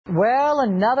Well,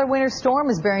 another winter storm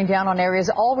is bearing down on areas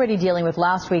already dealing with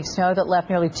last week's snow that left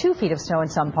nearly 2 feet of snow in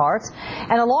some parts.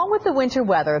 And along with the winter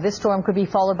weather, this storm could be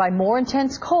followed by more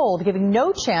intense cold, giving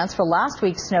no chance for last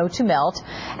week's snow to melt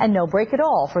and no break at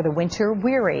all for the winter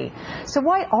weary. So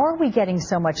why are we getting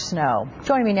so much snow?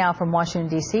 Joining me now from Washington,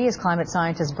 D.C. is climate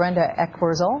scientist Brenda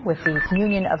Ekwurzel with the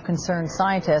Union of Concerned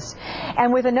Scientists.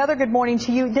 And with another good morning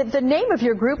to you, the name of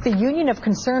your group, the Union of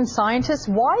Concerned Scientists,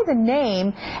 why the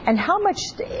name and how much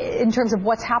in terms of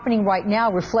what's happening right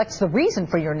now reflects the reason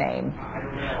for your name?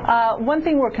 One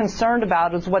thing we're concerned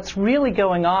about is what's really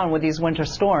going on with these winter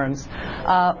storms.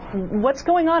 What's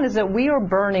going on is that we are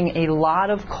burning a lot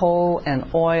of coal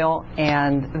and oil,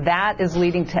 and that is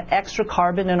leading to extra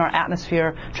carbon in our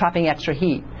atmosphere, trapping extra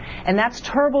heat. And that's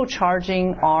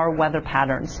turbocharging our weather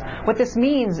patterns. What this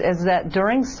means is that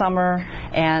during summer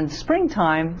and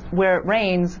springtime, where it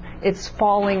rains, it's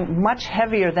falling much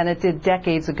heavier than it did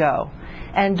decades ago.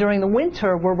 And during the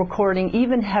winter, we're recording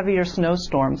even heavier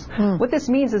snowstorms. What this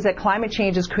means is that climate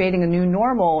change is creating a new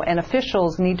normal, and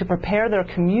officials need to prepare their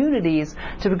communities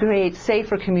to create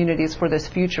safer communities for this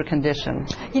future condition.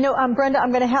 You know, Brenda,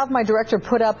 I'm going to have my director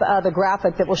put up the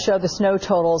graphic that will show the snow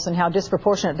totals and how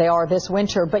disproportionate they are this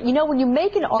winter. But, you know, when you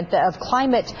make an argument of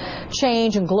climate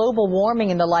change and global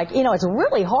warming and the like, you know, it's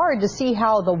really hard to see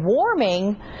how the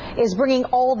warming is bringing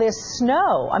all this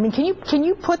snow. I mean, can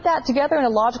you put that together in a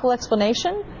logical explanation?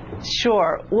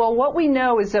 Sure. Well, what we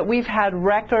know is that we've had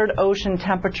record ocean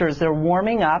temperatures. They're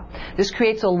warming up. This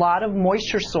creates a lot of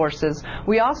moisture sources.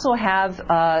 We also have,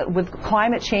 with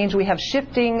climate change, we have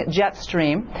shifting jet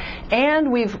stream,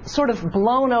 and we've sort of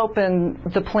blown open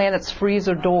the planet's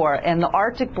freezer door, and the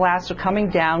Arctic blasts are coming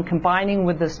down, combining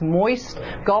with this moist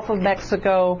Gulf of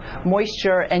Mexico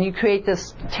moisture, and you create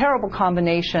this terrible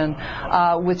combination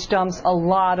which dumps a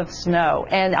lot of snow.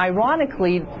 And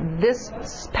ironically, this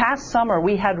past summer,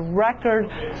 we had record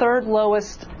third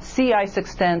lowest sea ice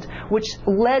extent, which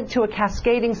led to a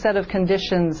cascading set of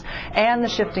conditions and the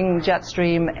shifting jet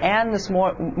stream and this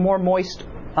more moist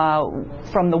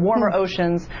from the warmer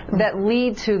oceans that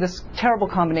lead to this terrible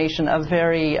combination of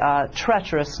very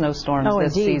treacherous snowstorms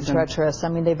this season. Treacherous. I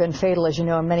mean, they've been fatal, as you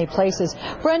know, in many places.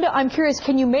 Brenda, I'm curious,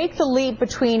 can you make the leap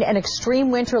between an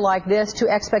extreme winter like this to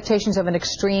expectations of an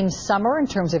extreme summer in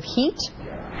terms of heat?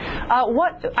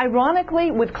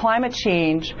 Ironically, with climate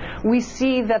change, we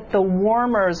see that the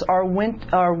warmers are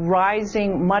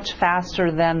rising much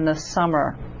faster than the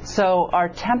summer. So our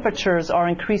temperatures are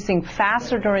increasing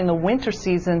faster during the winter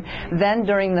season than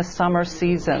during the summer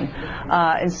season.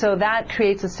 And so that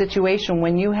creates a situation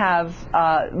when you have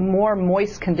more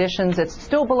moist conditions, it's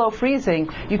still below freezing,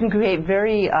 you can create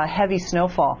very heavy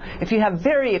snowfall. If you have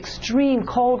very extreme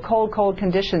cold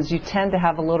conditions, you tend to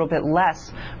have a little bit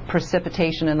less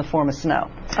precipitation in the form of snow.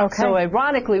 Okay. So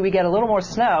ironically, we get a little more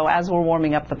snow as we're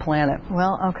warming up the planet.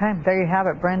 Well, okay. There you have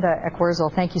it. Brenda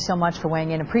Ekwurzel, thank you so much for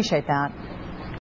weighing in. Appreciate that.